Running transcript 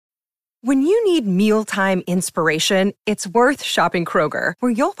When you need mealtime inspiration, it's worth shopping Kroger,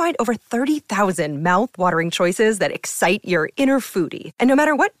 where you'll find over 30,000 mouth-watering choices that excite your inner foodie. And no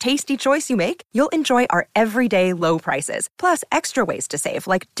matter what tasty choice you make, you'll enjoy our everyday low prices, plus extra ways to save,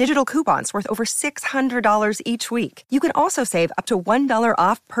 like digital coupons worth over $600 each week. You can also save up to $1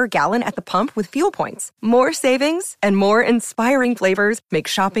 off per gallon at the pump with fuel points. More savings and more inspiring flavors make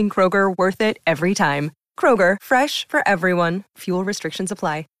shopping Kroger worth it every time. Kroger, fresh for everyone. Fuel restrictions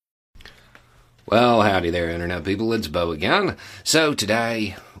apply. Well, howdy there, Internet people. It's Bo again. So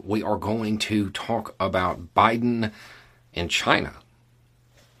today we are going to talk about Biden and China.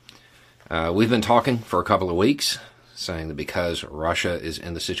 We've been talking for a couple of weeks, saying that because Russia is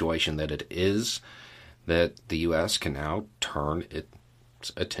in the situation that it is, that the U.S. can now turn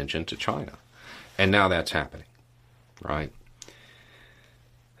its attention to China. And now that's happening, right?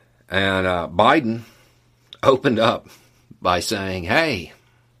 And Biden opened up by saying, hey,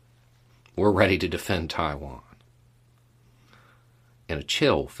 we're ready to defend Taiwan. And a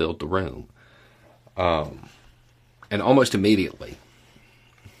chill filled the room. And almost immediately,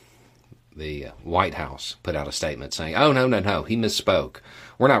 the White House put out a statement saying, oh, no, he misspoke.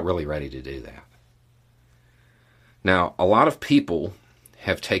 We're not really ready to do that. Now, a lot of people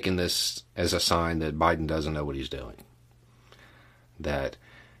have taken this as a sign that Biden doesn't know what he's doing. That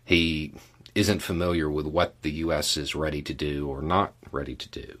he isn't familiar with what the U.S. is ready to do or not ready to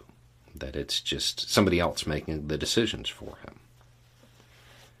do. That it's just somebody else making the decisions for him.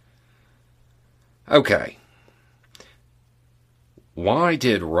 Okay. Why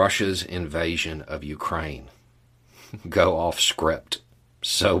did Russia's invasion of Ukraine go off script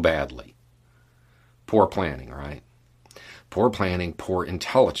so badly? Poor planning, right? Poor planning, poor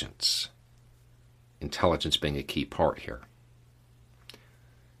intelligence. Intelligence being a key part here.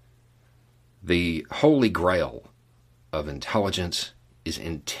 The holy grail of intelligence is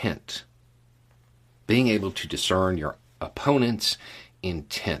intent. Being able to discern your opponent's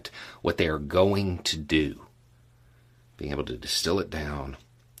intent, what they are going to do. Being able to distill it down.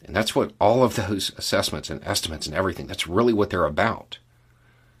 And that's what all of those assessments and estimates and everything, that's really what they're about.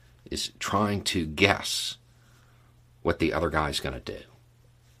 Is trying to guess what the other guy's going to do.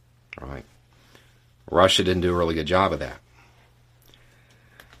 All right? Russia didn't do a really good job of that.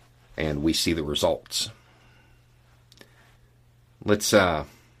 And we see the results. Let's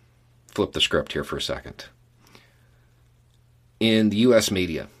flip the script here for a second. In the U.S.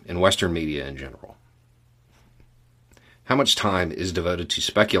 media, in Western media in general, how much time is devoted to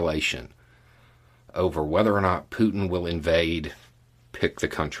speculation over whether or not Putin will invade, pick the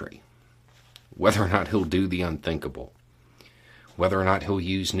country, whether or not he'll do the unthinkable, whether or not he'll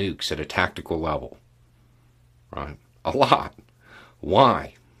use nukes at a tactical level, right? A lot.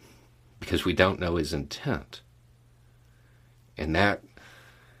 Why? Because we don't know his intent. And that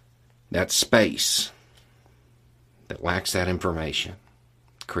space that lacks that information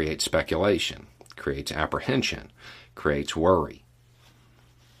creates speculation, creates apprehension, creates worry.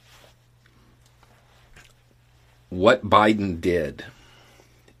 What Biden did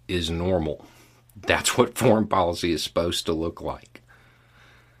is normal. That's what foreign policy is supposed to look like.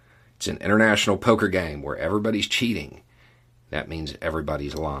 It's an international poker game where everybody's cheating. That means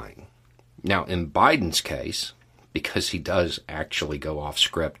everybody's lying. Now, in Biden's case, because he does actually go off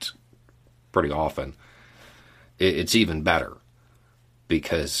script pretty often, it's even better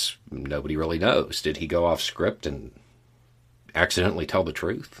because nobody really knows. Did he go off script and accidentally tell the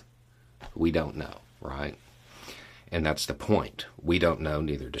truth? We don't know, right? And that's the point. We don't know,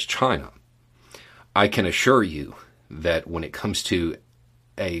 neither does China. I can assure you that when it comes to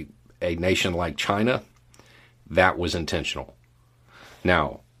a nation like China, that was intentional.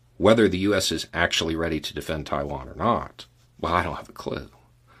 Now, whether the U.S. is actually ready to defend Taiwan or not, well, I don't have a clue.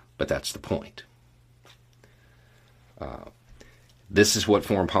 But that's the point. This is what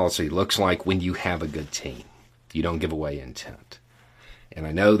foreign policy looks like when you have a good team. You don't give away intent. And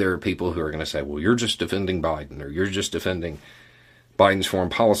I know there are people who are going to say, well, you're just defending Biden, or you're just defending Biden's foreign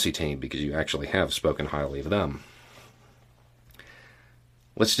policy team because you actually have spoken highly of them.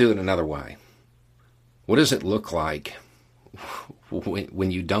 Let's do it another way. What does it look like when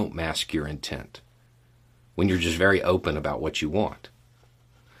you don't mask your intent? When you're just very open about what you want?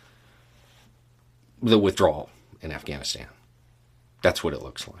 The withdrawal in Afghanistan. That's what it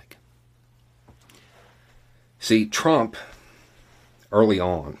looks like. See, Trump, early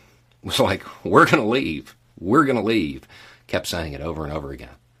on, was like, we're going to leave. We're going to leave. Kept saying it over and over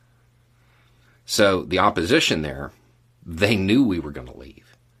again. So the opposition there, they knew we were going to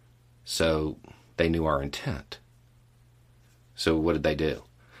leave. So they knew our intent. So what did they do?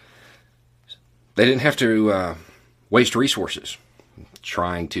 They didn't have to waste resources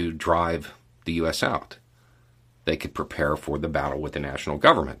trying to drive the U.S. out. They could prepare for the battle with the national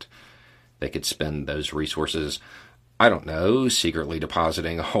government. They could spend those resources, I don't know, secretly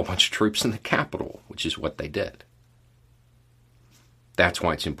depositing a whole bunch of troops in the capital, which is what they did. That's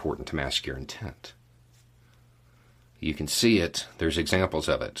why it's important to mask your intent. You can see it. There's examples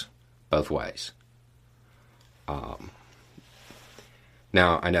of it both ways.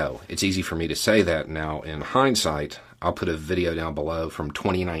 Now, I know it's easy for me to say that now in hindsight. I'll put a video down below from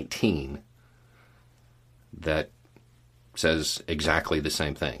 2019 that says exactly the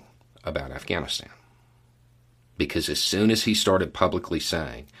same thing about Afghanistan. Because as soon as he started publicly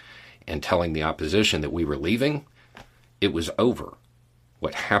saying and telling the opposition that we were leaving, it was over.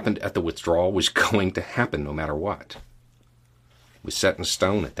 What happened at the withdrawal was going to happen no matter what. It was set in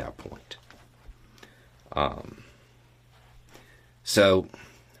stone at that point. So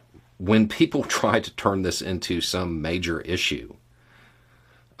when people try to turn this into some major issue,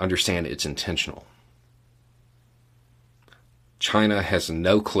 understand it's intentional. China has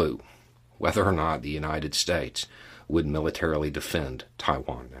no clue whether or not the United States would militarily defend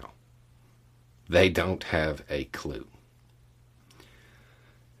Taiwan now. They don't have a clue.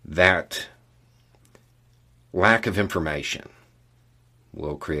 That lack of information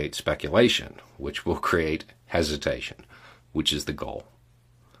will create speculation, which will create hesitation, which is the goal.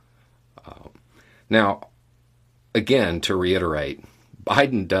 Now, again, to reiterate,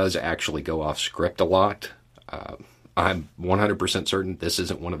 Biden does actually go off script a lot. I'm 100% certain this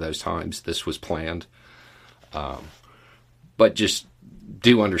isn't one of those times. This was planned. But just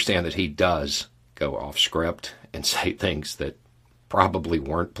do understand that he does go off script and say things that probably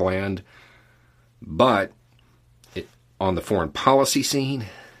weren't planned. But on the foreign policy scene,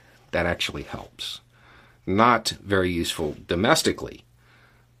 that actually helps. Not very useful domestically,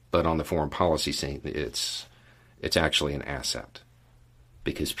 but on the foreign policy scene, it's actually an asset.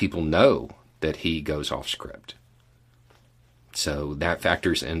 Because people know that he goes off script. So that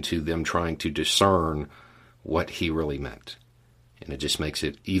factors into them trying to discern what he really meant. And it just makes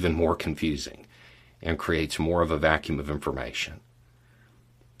it even more confusing and creates more of a vacuum of information,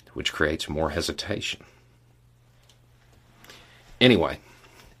 which creates more hesitation. Anyway,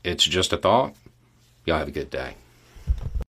 it's just a thought. Y'all have a good day.